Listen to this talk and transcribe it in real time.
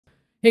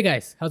Hey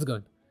guys, how's it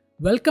going?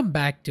 Welcome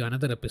back to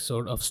another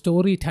episode of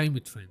Story Time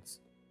with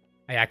Friends.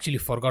 I actually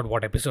forgot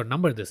what episode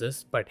number this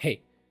is, but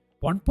hey,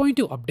 1.2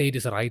 update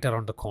is right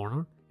around the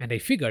corner, and I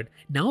figured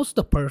now's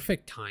the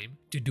perfect time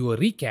to do a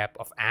recap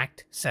of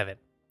Act 7.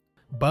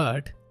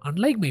 But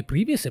unlike my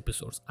previous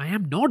episodes, I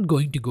am not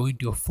going to go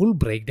into a full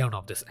breakdown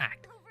of this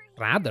act.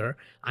 Rather,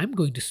 I'm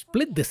going to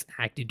split this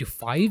act into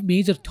 5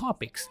 major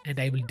topics,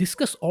 and I will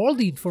discuss all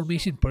the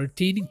information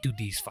pertaining to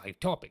these 5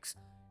 topics.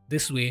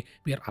 This way,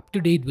 we are up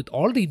to date with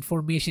all the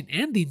information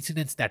and the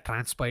incidents that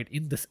transpired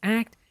in this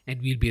act,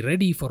 and we'll be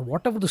ready for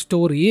whatever the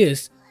story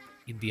is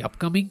in the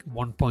upcoming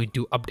 1.2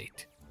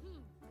 update.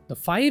 The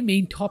 5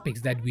 main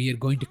topics that we are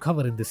going to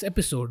cover in this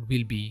episode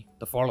will be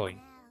the following.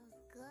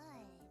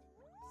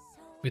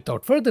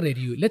 Without further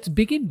ado, let's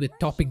begin with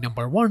topic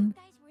number 1,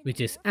 which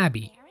is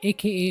Abby,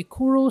 aka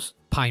Kuro's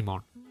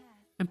Paimon.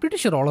 I'm pretty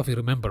sure all of you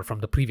remember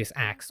from the previous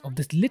acts of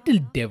this little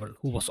devil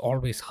who was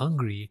always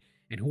hungry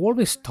and who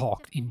always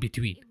talked in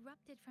between.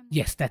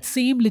 Yes, that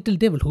same little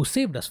devil who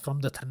saved us from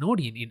the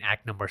Thanodian in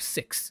Act number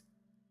 6.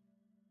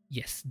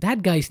 Yes,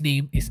 that guy's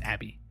name is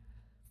Abby.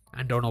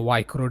 I don't know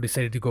why Kuro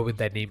decided to go with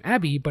that name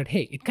Abby, but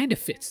hey, it kind of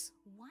fits.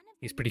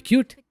 He's pretty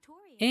cute,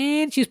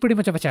 and she's pretty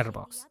much of a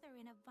chatterbox.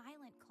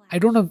 I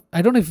don't know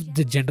if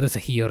the gender is a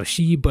he or a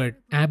she, but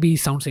Abby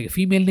sounds like a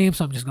female name,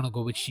 so I'm just gonna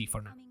go with she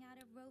for now.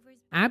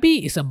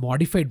 Abby is a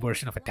modified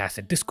version of a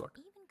Tacet Discord,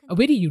 a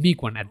very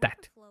unique one at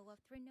that.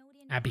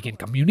 Abby can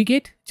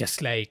communicate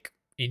just like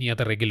any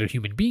other regular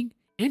human being,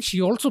 and she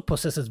also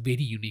possesses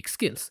very unique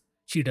skills.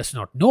 She does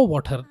not know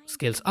what her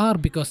skills are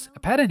because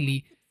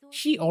apparently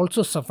she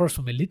also suffers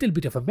from a little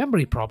bit of a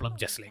memory problem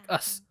just like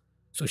us.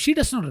 So she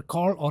does not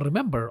recall or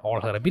remember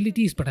all her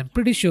abilities, but I'm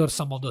pretty sure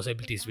some of those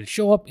abilities will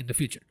show up in the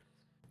future.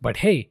 But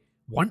hey,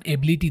 one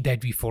ability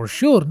that we for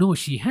sure know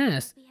she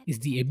has is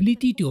the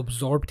ability to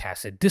absorb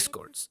Tacet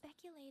Discords.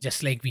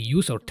 Just like we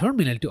use our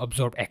terminal to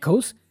absorb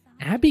echoes,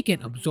 Abby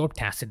can absorb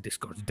Tacet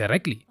Discords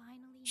directly.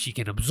 She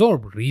can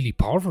absorb really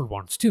powerful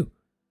ones too.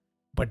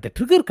 But the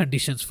trigger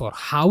conditions for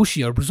how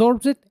she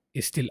absorbs it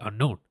is still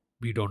unknown.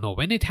 We don't know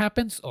when it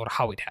happens or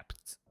how it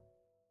happens.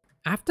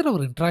 After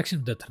our interaction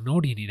with the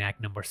Thanodian in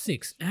Act number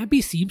 6,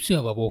 Abby seems to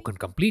have awoken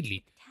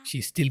completely.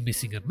 She's still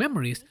missing her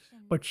memories,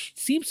 but it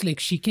seems like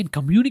she can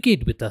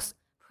communicate with us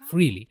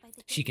freely.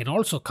 She can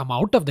also come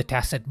out of the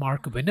Tacet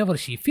mark whenever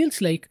she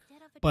feels like,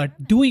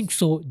 but doing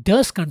so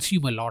does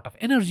consume a lot of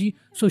energy,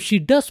 so she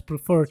does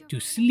prefer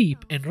to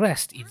sleep and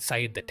rest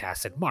inside the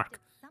Tacet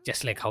mark,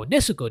 just like how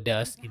Nezuko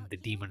does in the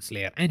Demon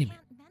Slayer anime.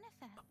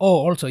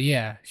 Oh, also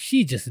yeah,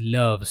 she just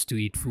loves to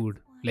eat food,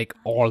 like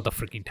all the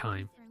freaking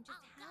time.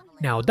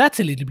 Now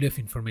that's a little bit of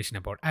information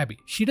about Abby.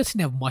 She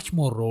doesn't have much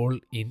more role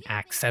in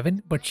Act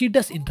 7, but she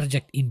does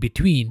interject in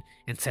between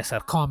and says her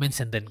comments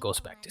and then goes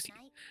back to sleep.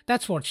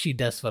 That's what she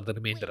does for the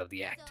remainder of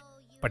the act.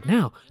 But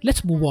now,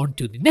 let's move on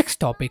to the next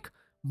topic,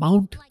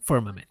 Mount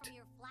Firmament.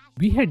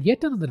 We had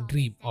yet another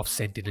dream of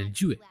Sentinel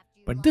Jue,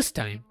 but this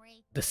time,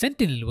 the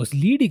Sentinel was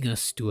leading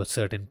us to a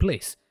certain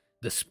place.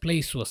 This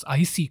place was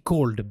icy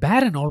cold,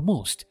 barren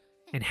almost,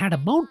 and had a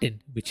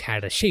mountain which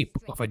had a shape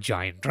of a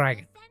giant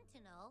dragon.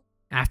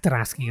 After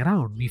asking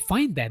around, we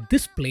find that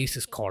this place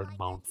is called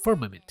Mount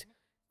Firmament.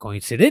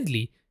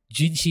 Coincidentally,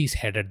 Jinshi is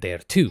headed there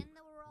too,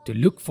 to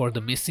look for the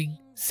missing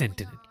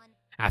Sentinel.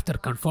 After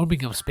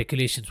confirming our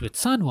speculations with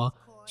Sanwa,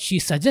 she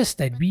suggests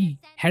that we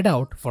head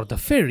out for the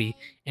ferry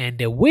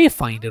and a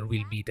wayfinder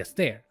will meet us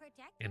there.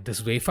 And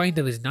this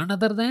wayfinder is none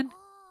other than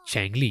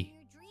Changli.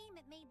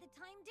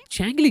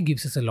 Changli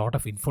gives us a lot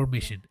of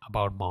information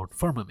about Mount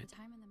Firmament.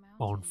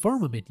 Mount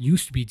Firmament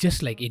used to be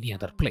just like any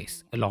other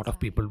place. A lot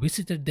of people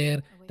visited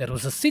there. There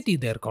was a city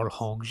there called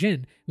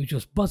Hongzhen, which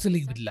was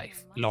bustling with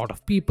life. A lot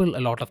of people, a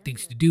lot of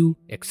things to do,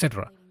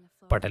 etc.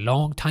 But a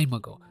long time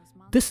ago,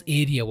 this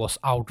area was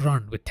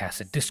outrun with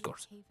Tacet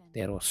Discords.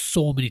 There were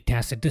so many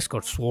Tacet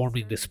Discords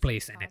swarming this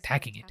place and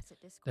attacking it.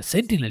 The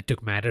Sentinel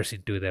took matters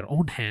into their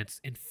own hands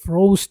and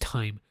froze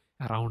time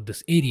around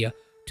this area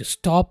to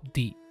stop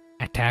the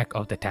attack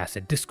of the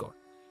Tacet Discord.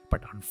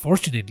 But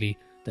unfortunately,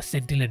 the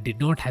Sentinel did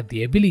not have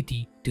the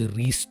ability to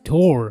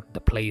restore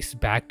the place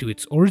back to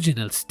its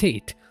original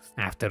state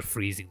after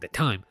freezing the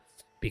time,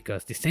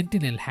 because the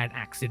Sentinel had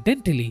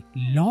accidentally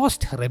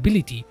lost her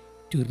ability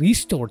to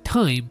restore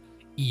time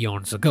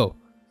eons ago.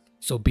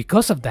 So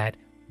because of that,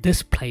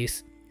 this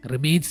place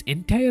remains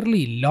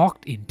entirely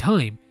locked in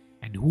time,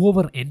 and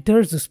whoever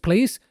enters this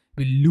place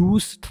will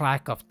lose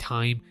track of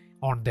time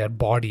on their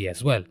body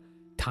as well.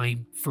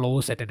 Time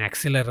flows at an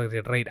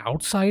accelerated rate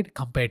outside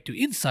compared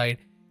to inside,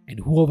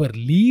 and whoever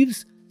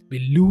leaves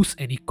will lose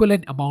an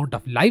equivalent amount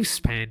of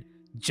lifespan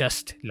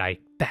just like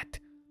that.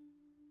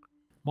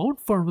 Mount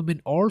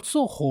Firmament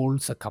also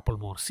holds a couple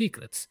more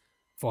secrets.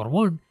 For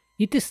one,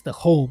 it is the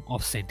home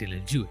of Sentinel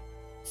Jue.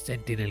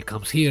 Sentinel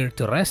comes here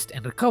to rest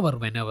and recover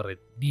whenever it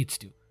needs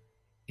to.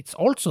 It's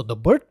also the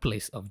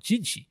birthplace of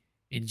Jinshi,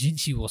 and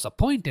Jinshi was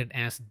appointed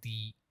as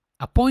the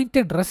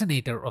appointed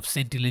resonator of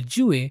Sentinel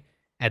Jue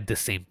at the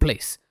same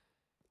place.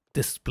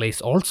 This place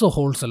also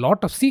holds a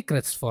lot of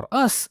secrets for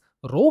us,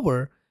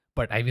 Rover,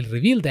 But I will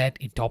reveal that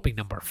in topic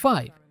number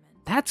 5.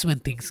 That's when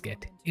things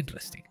get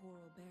interesting.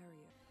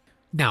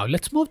 Now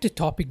let's move to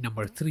topic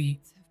number 3,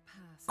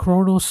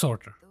 Chrono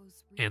Sorter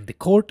and the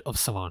Court of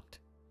Savant.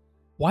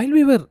 While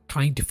we were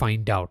trying to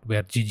find out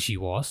where Jinshi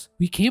was,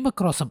 we came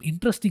across some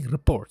interesting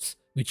reports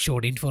which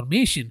showed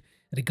information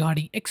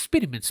regarding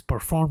experiments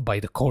performed by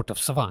the Court of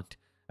Savant,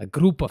 a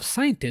group of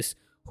scientists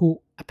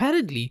who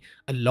apparently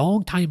a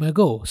long time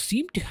ago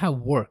seemed to have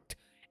worked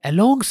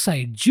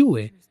alongside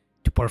Jue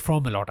to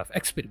perform a lot of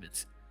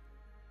experiments.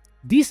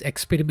 These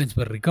experiments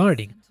were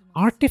regarding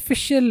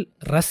artificial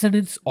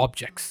resonance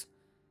objects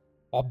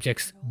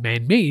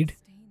man-made,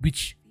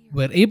 which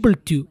were able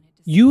to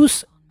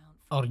use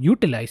or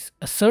utilize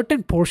a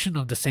certain portion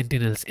of the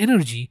Sentinel's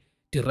energy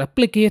to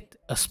replicate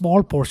a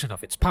small portion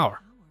of its power.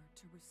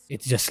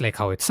 It's just like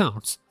how it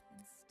sounds.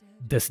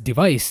 This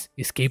device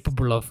is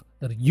capable of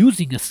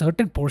using a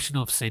certain portion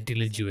of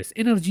Sentinel Jue's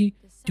energy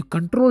to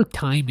control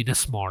time in a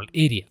small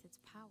area,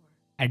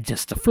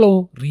 adjust the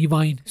flow,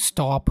 rewind,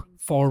 stop,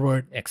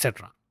 forward,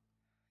 etc.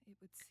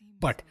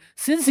 But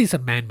since these are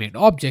man-made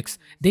objects,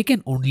 they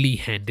can only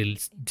handle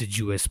the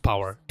Jue's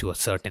power to a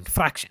certain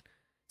fraction.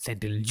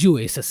 Sentinel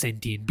Jue is a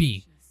sentient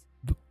being,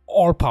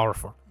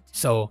 all-powerful.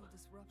 So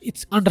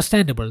it's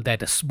understandable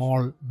that a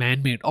small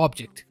man-made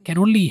object can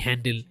only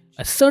handle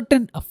a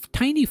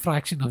tiny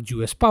fraction of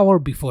Jue's power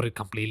before it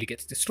completely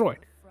gets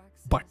destroyed.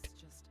 But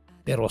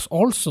there was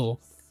also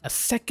a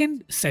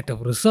second set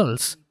of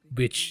results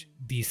which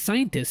the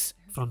scientists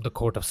from the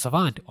Court of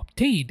Savant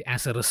obtained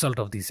as a result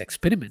of these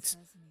experiments.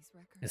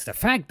 It's the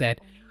fact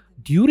that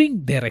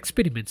during their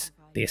experiments,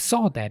 they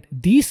saw that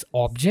these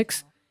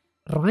objects,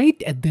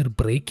 right at their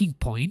breaking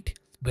point,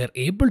 were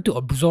able to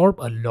absorb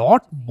a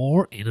lot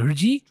more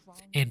energy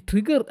and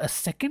trigger a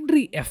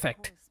secondary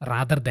effect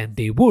rather than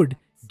they would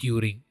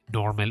during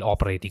normal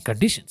operating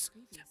conditions.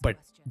 But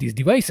these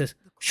devices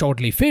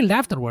shortly failed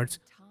afterwards,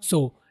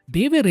 so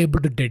they were able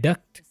to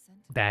deduct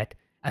that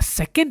a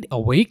second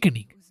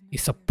awakening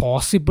is a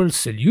possible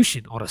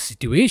solution or a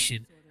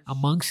situation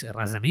amongst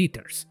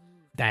resonators.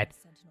 That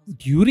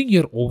during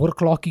your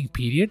overclocking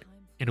period,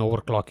 an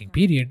overclocking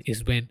period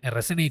is when a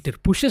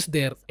resonator pushes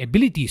their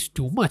abilities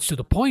too much to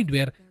the point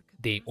where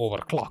they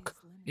overclock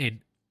and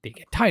they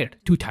get tired,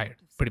 too tired,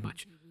 pretty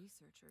much.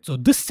 So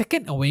this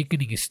second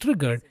awakening is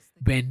triggered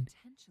when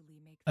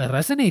a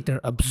resonator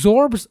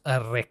absorbs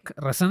a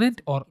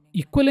resonant or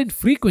equivalent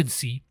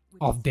frequency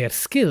of their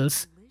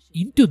skills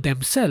into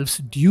themselves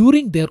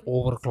during their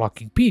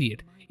overclocking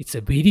period. It's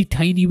a very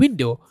tiny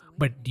window,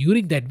 but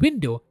during that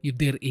window, if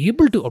they're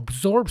able to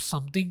absorb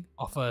something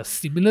of a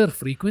similar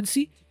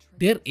frequency,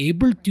 they're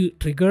able to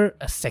trigger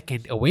a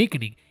second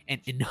awakening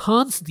and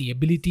enhance the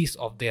abilities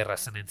of their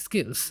resonant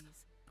skills.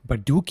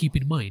 But do keep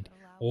in mind,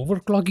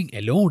 overclocking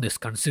alone is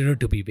considered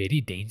to be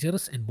very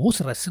dangerous, and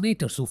most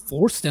resonators who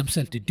force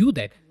themselves to do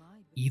that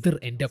either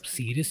end up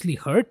seriously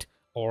hurt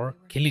or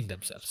killing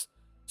themselves.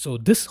 So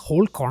this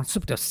whole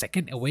concept of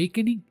second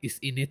awakening is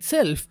in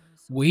itself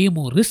way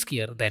more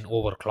riskier than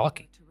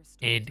overclocking,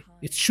 and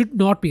it should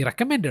not be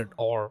recommended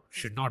or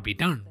should not be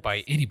done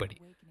by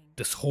anybody.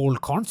 This whole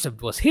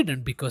concept was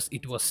hidden because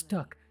it was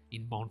stuck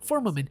in Mount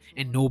Firmament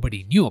and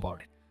nobody knew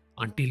about it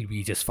until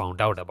we just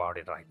found out about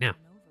it right now.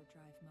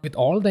 With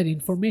all that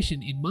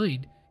information in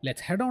mind,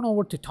 let's head on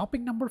over to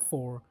topic number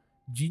 4,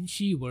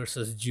 Jinshi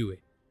versus Jue.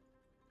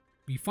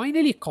 We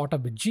finally caught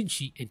up with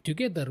Jinshi and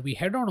together we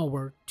head on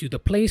over to the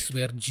place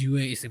where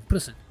Jue is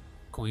imprisoned.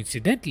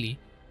 Coincidentally,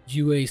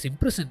 Jue is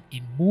imprisoned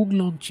in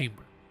Muglon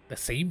Chamber, the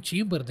same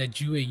chamber that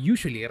Jue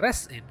usually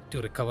rests in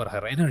to recover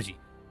her energy.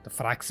 The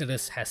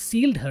Fraxidus has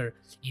sealed her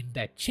in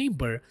that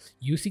chamber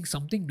using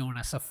something known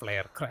as a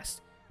flare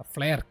crest. A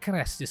flare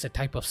crest is a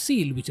type of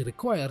seal which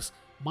requires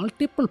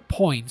multiple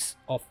points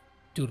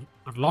to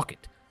unlock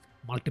it.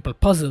 Multiple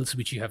puzzles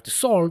which you have to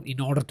solve in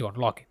order to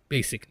unlock it,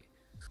 basically.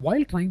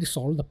 While trying to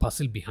solve the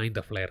puzzle behind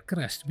the flare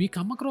crest, we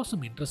come across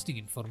some interesting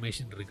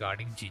information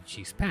regarding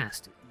Jinshi's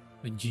past.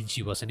 When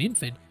Jinshi was an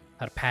infant,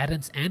 her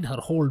parents and her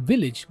whole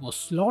village was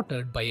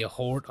slaughtered by a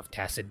horde of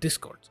tacit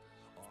discords.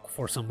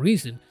 For some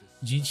reason,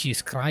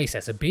 Jinshi's cries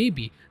as a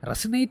baby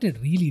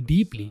resonated really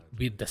deeply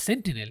with the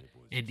Sentinel,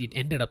 and it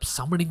ended up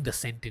summoning the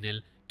Sentinel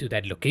to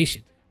that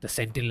location. The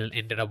Sentinel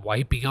ended up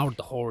wiping out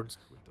the hordes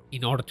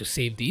in order to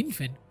save the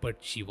infant, but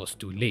she was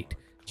too late.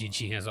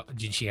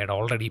 Jinshi had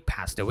already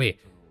passed away.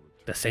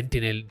 The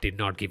Sentinel did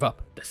not give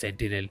up. The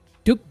Sentinel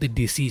took the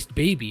deceased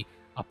baby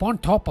up on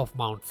top of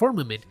Mount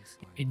Firmament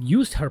and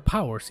used her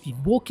powers,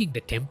 invoking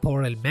the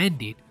temporal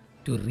mandate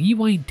to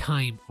rewind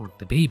time on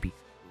the baby,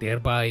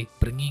 thereby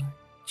bringing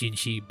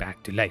Jinshi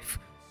back to life.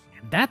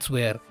 And that's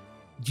where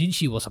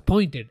Jinshi was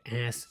appointed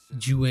as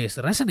Jue's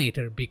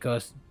resonator,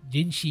 because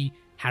Jinshi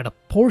had a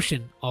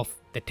portion of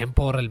the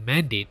temporal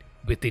mandate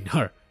within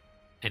her,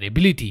 an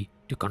ability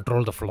to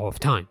control the flow of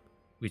time,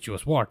 which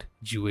was what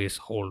Jue's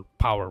whole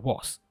power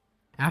was.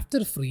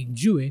 After freeing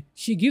Jue,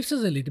 she gives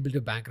us a little bit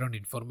of background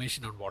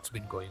information on what's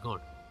been going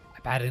on.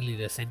 Apparently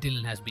the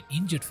Sentinel has been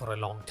injured for a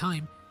long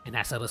time, and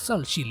as a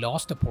result she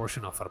lost a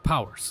portion of her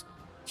powers.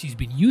 She's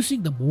been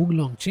using the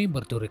Moonglong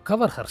chamber to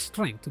recover her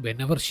strength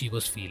whenever she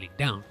was feeling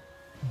down.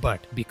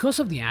 But because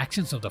of the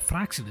actions of the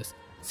Fraxinus,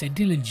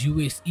 Sentinel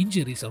Jue's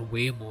injuries are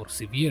way more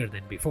severe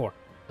than before.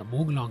 The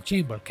Moonglong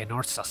chamber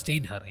cannot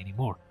sustain her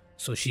anymore,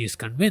 so she is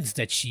convinced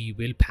that she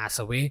will pass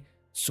away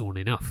soon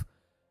enough.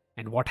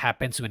 And what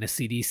happens when a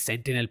city's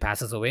sentinel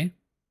passes away?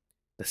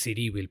 The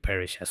city will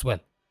perish as well.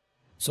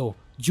 So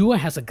Jue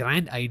has a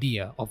grand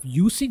idea of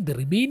using the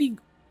remaining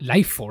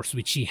life force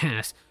which she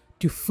has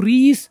to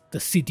freeze the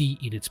city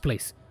in its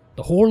place.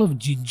 The whole of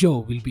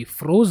Jinzhou will be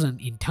frozen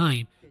in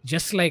time,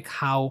 just like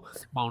how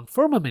Mount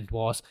Firmament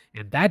was,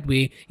 and that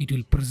way it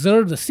will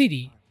preserve the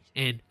city,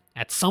 and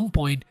at some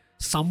point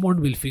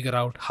someone will figure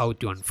out how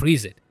to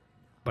unfreeze it.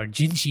 But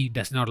Jinshi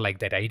does not like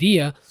that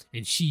idea,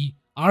 and she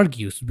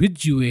argues with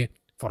Jue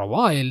for a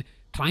while,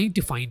 trying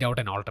to find out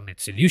an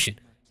alternate solution.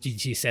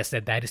 Jinshi says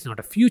that is not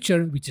a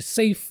future which is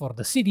safe for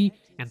the city,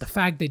 and the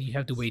fact that you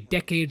have to wait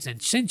decades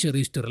and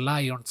centuries to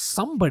rely on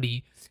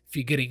somebody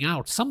figuring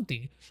out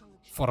something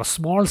for a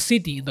small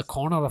city in the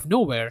corner of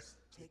nowhere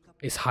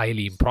is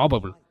highly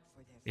improbable,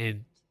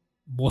 and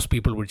most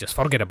people would just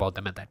forget about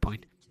them at that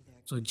point.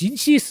 So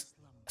Jinshi's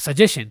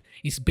suggestion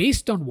is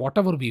based on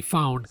whatever we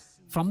found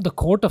from the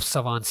Court of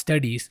Savant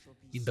studies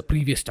in the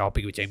previous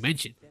topic which I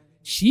mentioned.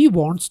 She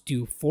wants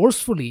to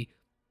forcefully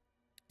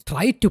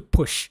try to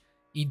push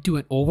into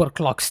an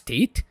overclock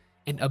state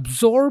and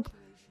absorb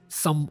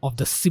some of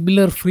the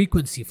similar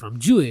frequency from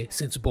Jue,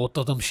 since both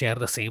of them share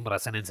the same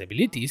resonance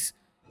abilities,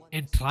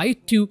 and try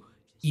to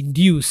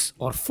induce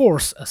or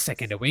force a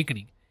second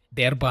awakening,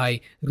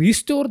 thereby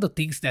restore the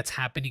things that's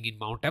happening in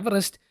Mount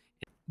Everest.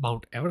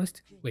 Mount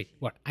Everest? Wait,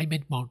 what? I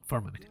meant Mount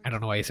Firmament. I don't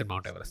know why I said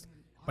Mount Everest.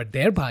 But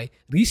thereby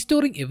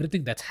restoring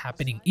everything that's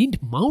happening in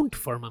Mount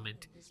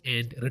Firmament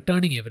and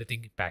returning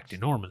everything back to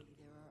normal.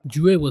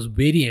 Jue was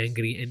very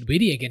angry and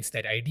very against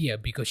that idea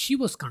because she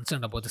was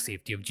concerned about the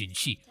safety of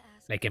Jinshi.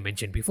 Like I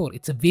mentioned before,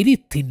 it's a very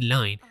thin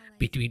line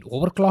between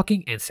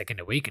overclocking and second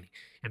awakening,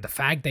 and the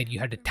fact that you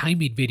had to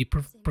time it very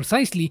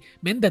precisely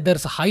meant that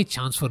there's a high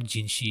chance for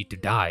Jinshi to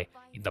die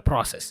in the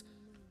process.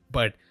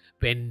 But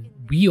when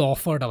we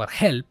offered our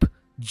help,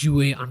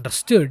 Jue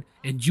understood,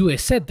 and Jue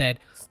said that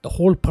the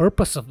whole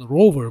purpose of the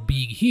rover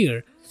being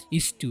here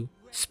is to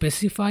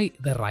specify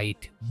the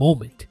right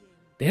moment.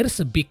 There is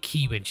a big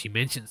key when she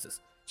mentions this.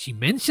 She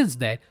mentions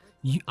that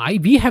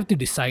we have to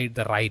decide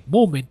the right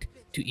moment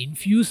to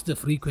infuse the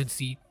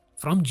frequency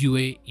from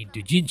Jue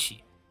into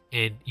Jinshi.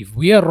 And if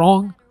we are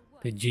wrong,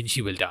 then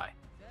Jinshi will die.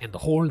 And the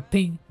whole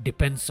thing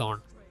depends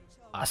on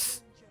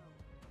us.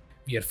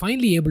 We are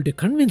finally able to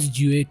convince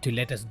Jue to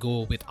let us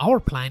go with our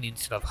plan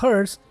instead of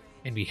hers,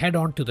 and we head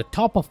on to the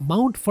top of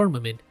Mount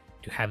Firmament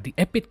to have the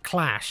epic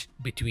clash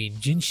between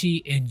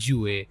Jinshi and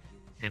Jue,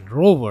 and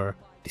Rover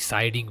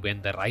deciding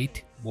when the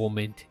right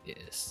moment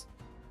is.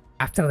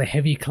 After the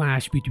heavy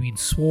clash between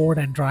Sword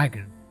and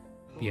Dragon,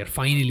 we are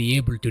finally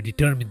able to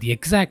determine the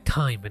exact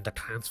time when the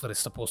transfer is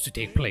supposed to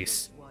take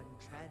place. One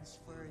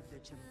transferred the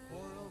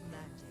temporal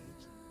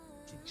mandate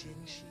to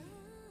Jinshi.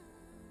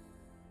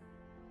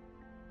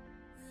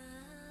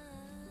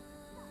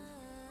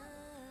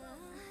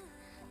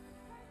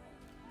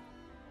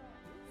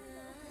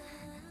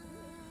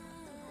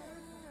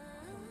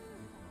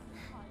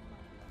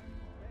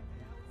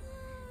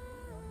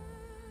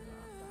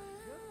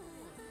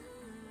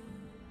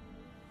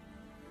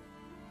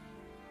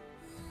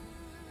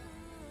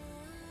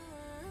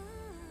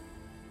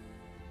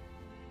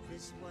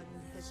 This one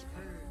has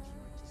heard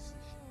your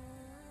decision.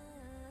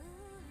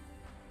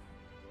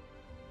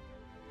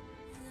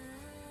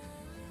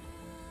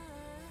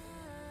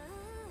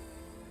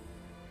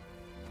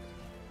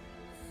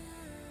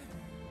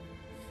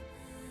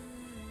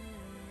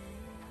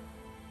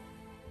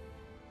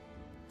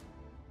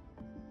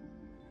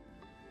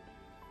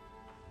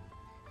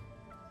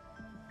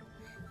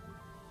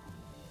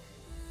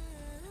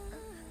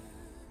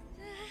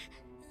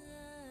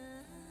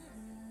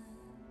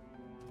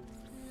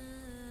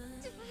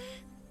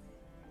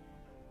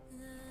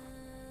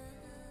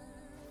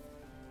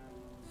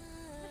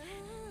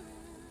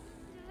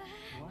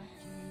 What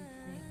do you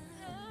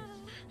think of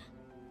this?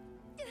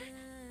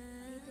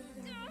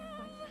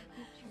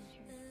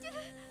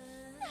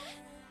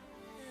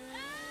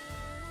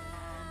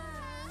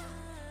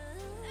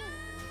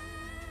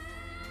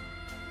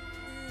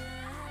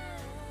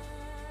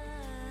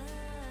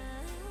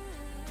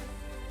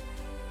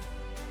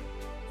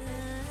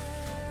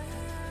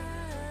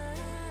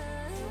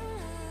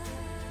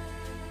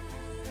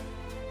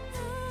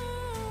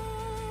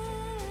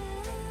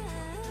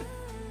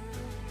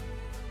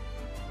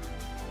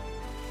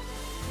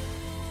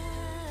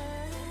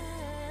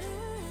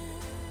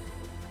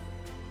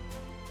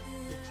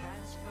 The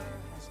transfer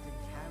has been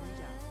carried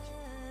out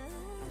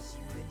as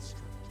you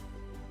instructed.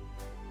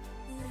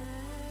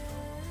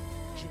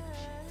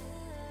 Jinshi,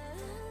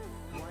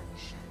 one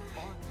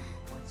shall honor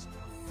one's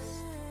promise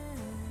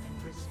and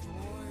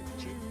restore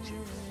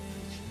Jinju's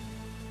vision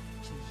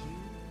to you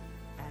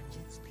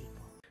and its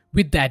people.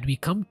 With that, we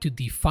come to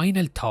the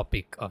final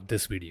topic of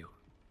this video,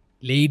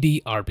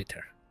 Lady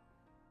Arbiter.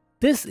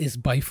 this is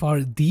by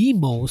far the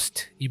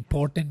most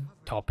important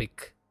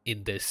topic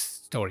in this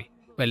story.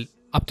 Well,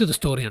 up to the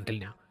story until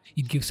now.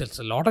 It gives us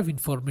a lot of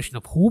information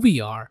of who we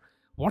are,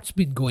 what's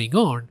been going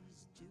on,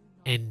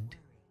 and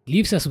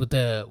leaves us with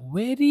a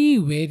very,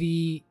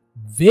 very,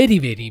 very,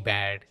 very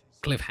bad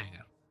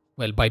cliffhanger.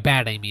 Well, by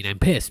bad I mean I'm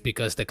pissed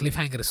because the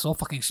cliffhanger is so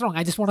fucking strong.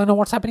 I just want to know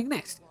what's happening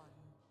next.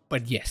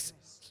 But yes,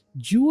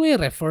 Jue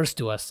refers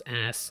to us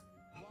as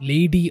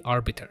Lady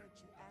Arbiter.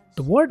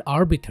 The word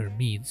arbiter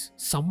means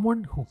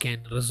someone who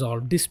can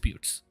resolve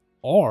disputes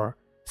or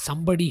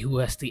somebody who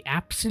has the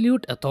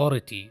absolute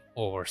authority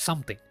over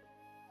something.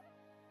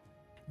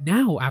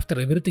 Now, after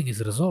everything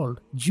is resolved,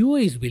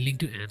 Jue is willing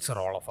to answer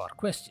all of our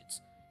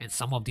questions. And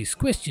some of these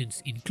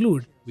questions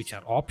include, which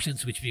are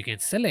options which we can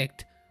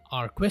select,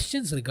 are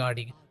questions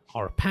regarding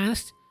our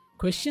past,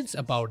 questions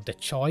about the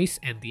choice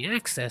and the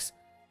access,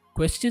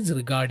 questions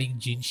regarding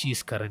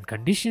Jinshi's current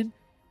condition,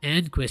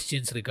 and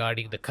questions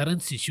regarding the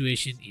current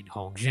situation in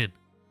Hongzhen.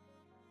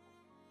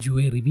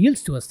 Jue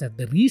reveals to us that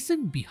the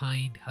reason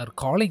behind her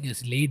calling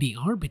us Lady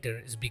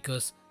Arbiter is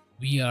because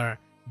we are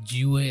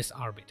Jue's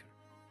arbiter.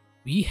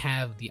 We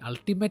have the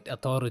ultimate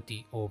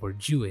authority over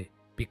Jue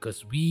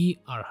because we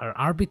are her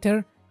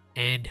arbiter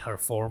and her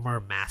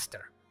former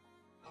master.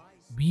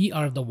 We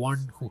are the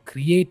one who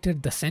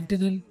created the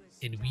Sentinel,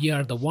 and we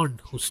are the one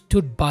who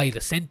stood by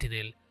the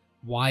Sentinel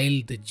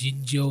while the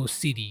Jinzhou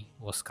city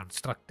was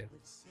constructed.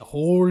 The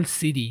whole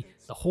city,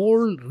 the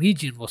whole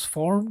region was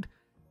formed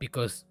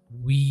because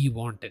we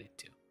wanted it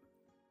to.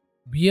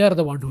 We are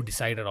the one who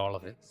decided all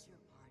of it.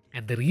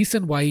 And the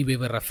reason why we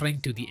were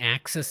referring to the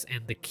access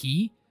and the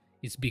key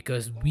is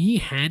because we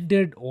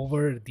handed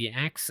over the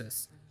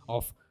access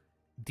of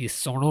the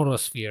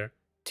sonorosphere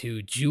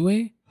to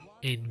Jue,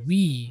 and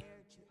we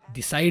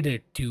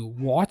decided to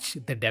watch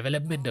the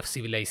development of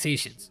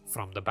civilizations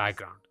from the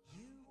background.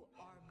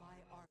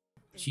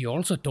 She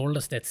also told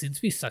us that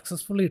since we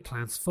successfully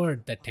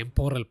transferred the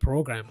temporal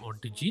program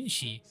onto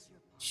Jinshi,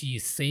 she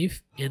is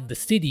safe, and the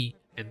city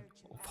and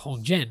of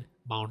Hongzhen,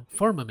 Mount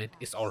Firmament,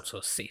 is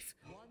also safe.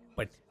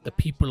 But the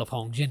people of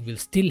Hongzhen will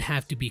still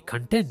have to be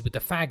content with the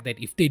fact that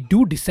if they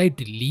do decide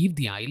to leave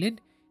the island,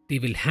 they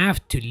will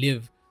have to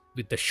live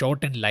with the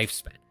shortened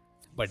lifespan.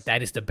 But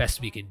that is the best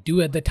we can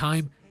do at the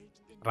time,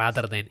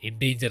 rather than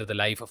endanger the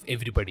life of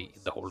everybody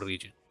in the whole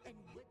region.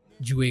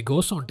 Jue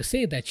goes on to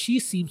say that she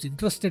seems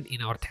interested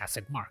in our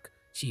tacit mark.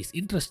 She is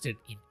interested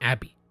in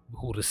Abby,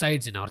 who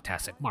resides in our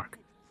tacit mark.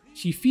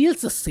 She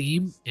feels the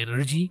same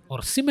energy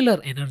or similar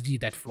energy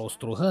that flows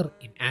through her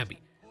in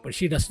Abby, but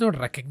she does not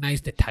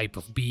recognize the type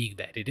of being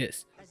that it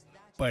is.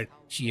 But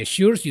she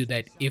assures you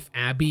that if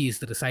Abby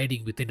is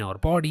residing within our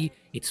body,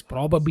 it's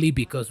probably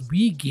because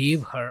we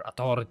gave her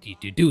authority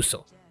to do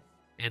so.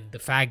 And the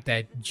fact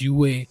that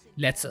Jue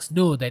lets us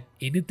know that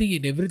anything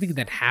and everything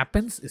that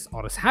happens is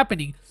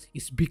happening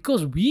is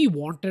because we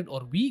wanted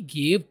or we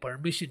gave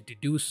permission to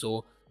do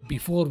so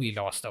before we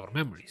lost our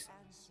memories.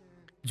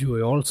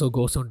 Jue also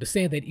goes on to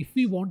say that if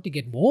we want to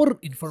get more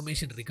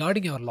information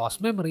regarding our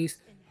lost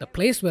memories, the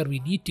place where we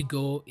need to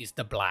go is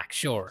the Black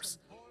Shores.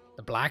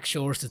 The Black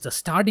Shores is the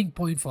starting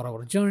point for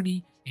our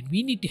journey, and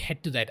we need to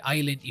head to that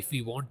island if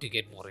we want to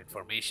get more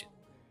information.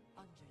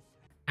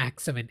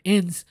 Act 7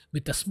 ends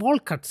with a small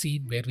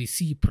cutscene where we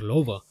see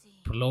Prolova.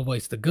 Prolova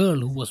is the girl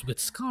who was with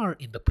Scar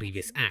in the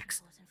previous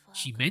acts.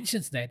 She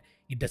mentions that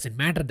it doesn't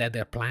matter that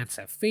their plans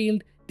have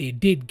failed, they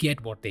did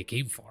get what they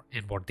came for,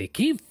 and what they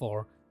came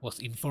for was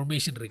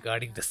information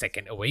regarding the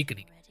Second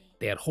Awakening.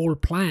 Their whole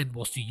plan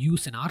was to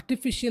use an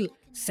artificial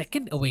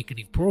Second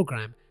Awakening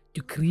program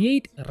to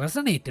create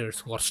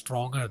resonators who are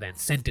stronger than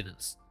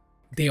Sentinels.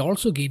 They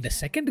also gained a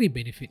secondary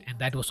benefit, and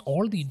that was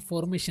all the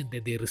information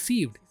that they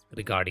received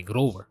regarding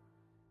Rover.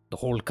 The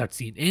whole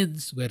cutscene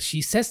ends where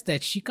she says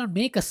that she can't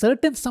make a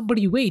certain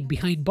somebody wait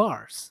behind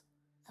bars.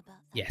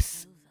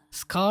 Yes,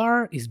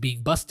 Scar is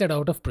being busted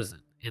out of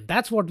prison, and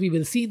that's what we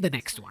will see in the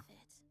next one.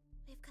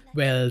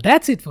 Well,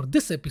 that's it for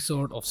this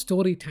episode of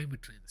Storytime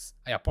with Trends.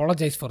 I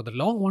apologize for the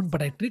long one,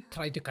 but I did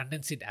try to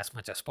condense it as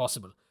much as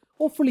possible.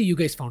 Hopefully you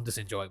guys found this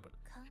enjoyable.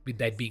 With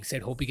that being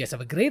said, hope you guys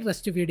have a great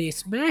rest of your day.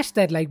 Smash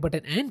that like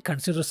button and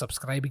consider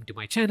subscribing to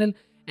my channel,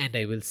 and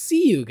I will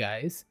see you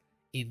guys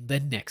in the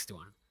next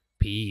one.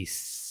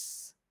 Peace.